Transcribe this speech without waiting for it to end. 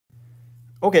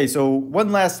Okay, so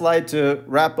one last slide to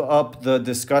wrap up the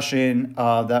discussion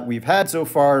that we've had so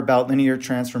far about linear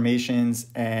transformations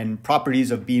and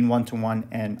properties of being one-to-one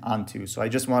and onto. So I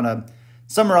just want to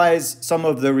summarize some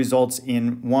of the results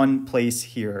in one place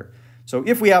here. So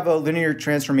if we have a linear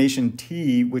transformation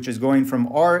T, which is going from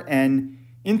Rn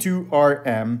into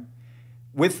Rm,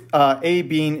 with A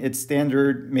being its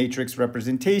standard matrix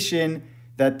representation,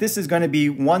 that this is going to be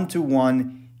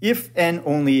one-to-one if and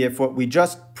only if what we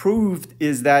just proved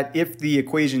is that if the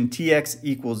equation Tx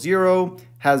equals 0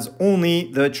 has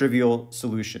only the trivial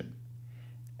solution.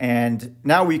 And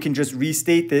now we can just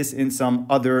restate this in some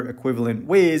other equivalent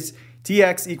ways.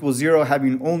 Tx equals 0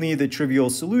 having only the trivial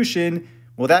solution,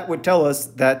 well, that would tell us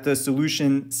that the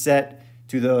solution set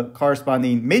to the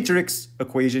corresponding matrix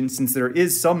equation, since there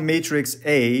is some matrix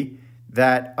A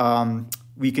that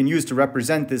we can use to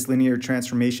represent this linear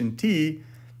transformation T,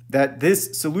 that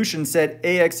this solution set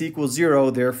Ax equals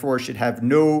 0 therefore should have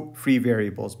no free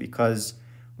variables, because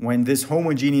when this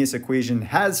homogeneous equation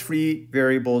has free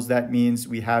variables, that means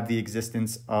we have the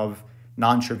existence of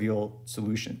non-trivial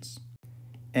solutions.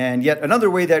 And yet another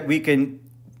way that we can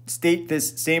state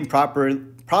this same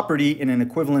property in an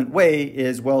equivalent way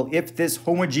is, well, if this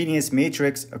homogeneous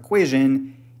matrix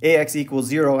equation Ax equals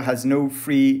 0 has no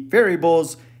free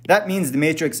variables, that means the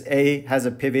matrix A has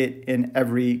a pivot in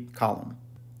every column.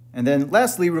 And then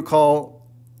lastly, recall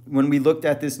when we looked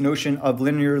at this notion of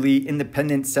linearly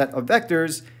independent set of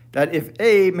vectors, that if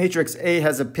matrix A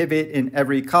has a pivot in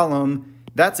every column,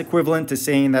 that's equivalent to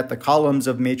saying that the columns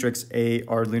of matrix A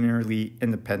are linearly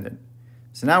independent.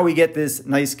 So now we get this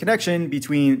nice connection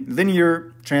between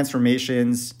linear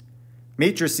transformations,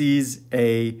 matrices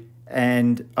A,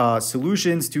 and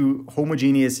solutions to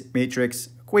homogeneous matrix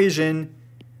equation,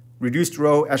 reduced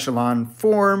row echelon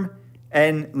form,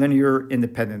 and linear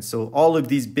independence. So all of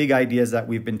these big ideas that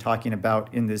we've been talking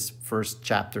about in this first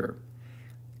chapter.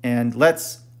 And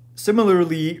let's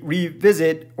similarly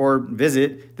revisit or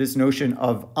visit this notion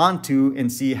of onto and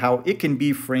see how it can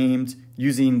be framed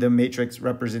using the matrix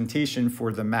representation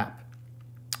for the map.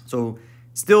 So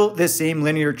still this same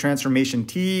linear transformation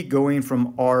T going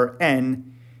from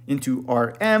Rn into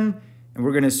Rm, and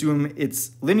we're going to assume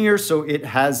it's linear, so it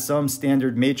has some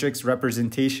standard matrix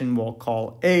representation we'll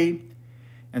call A.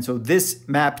 And so this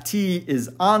map T is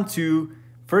onto,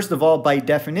 first of all, by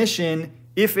definition,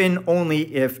 if and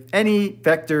only if any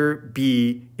vector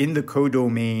B in the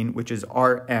codomain, which is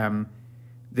Rm,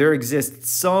 there exists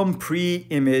some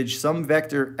pre-image, some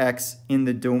vector x in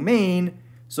the domain,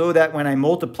 so that when I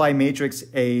multiply matrix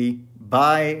A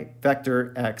by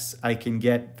vector x, I can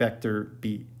get vector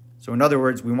B. So in other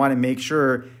words, we want to make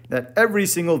sure that every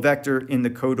single vector in the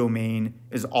codomain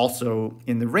is also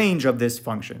in the range of this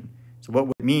function. So what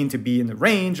would it mean to be in the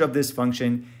range of this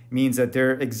function? It means that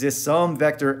there exists some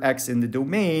vector x in the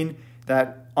domain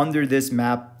that under this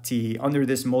map T, under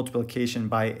this multiplication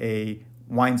by A,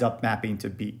 winds up mapping to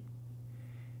B.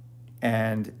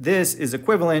 And this is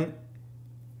equivalent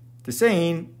to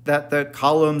saying that the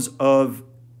columns of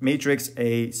matrix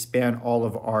A span all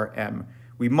of Rm.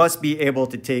 We must be able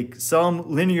to take some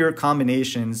linear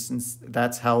combinations, since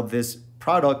that's how this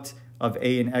product of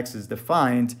A and X is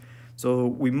defined. So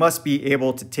we must be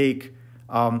able to take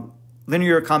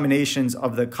linear combinations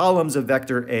of the columns of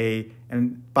vector A,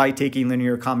 and by taking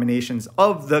linear combinations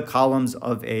of the columns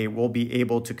of A, we'll be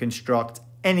able to construct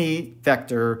any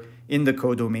vector in the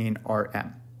codomain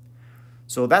Rm.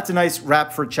 So that's a nice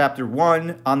wrap for chapter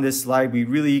 1. On this slide, we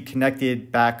really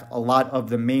connected back a lot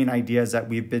of the main ideas that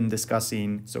we've been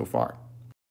discussing so far.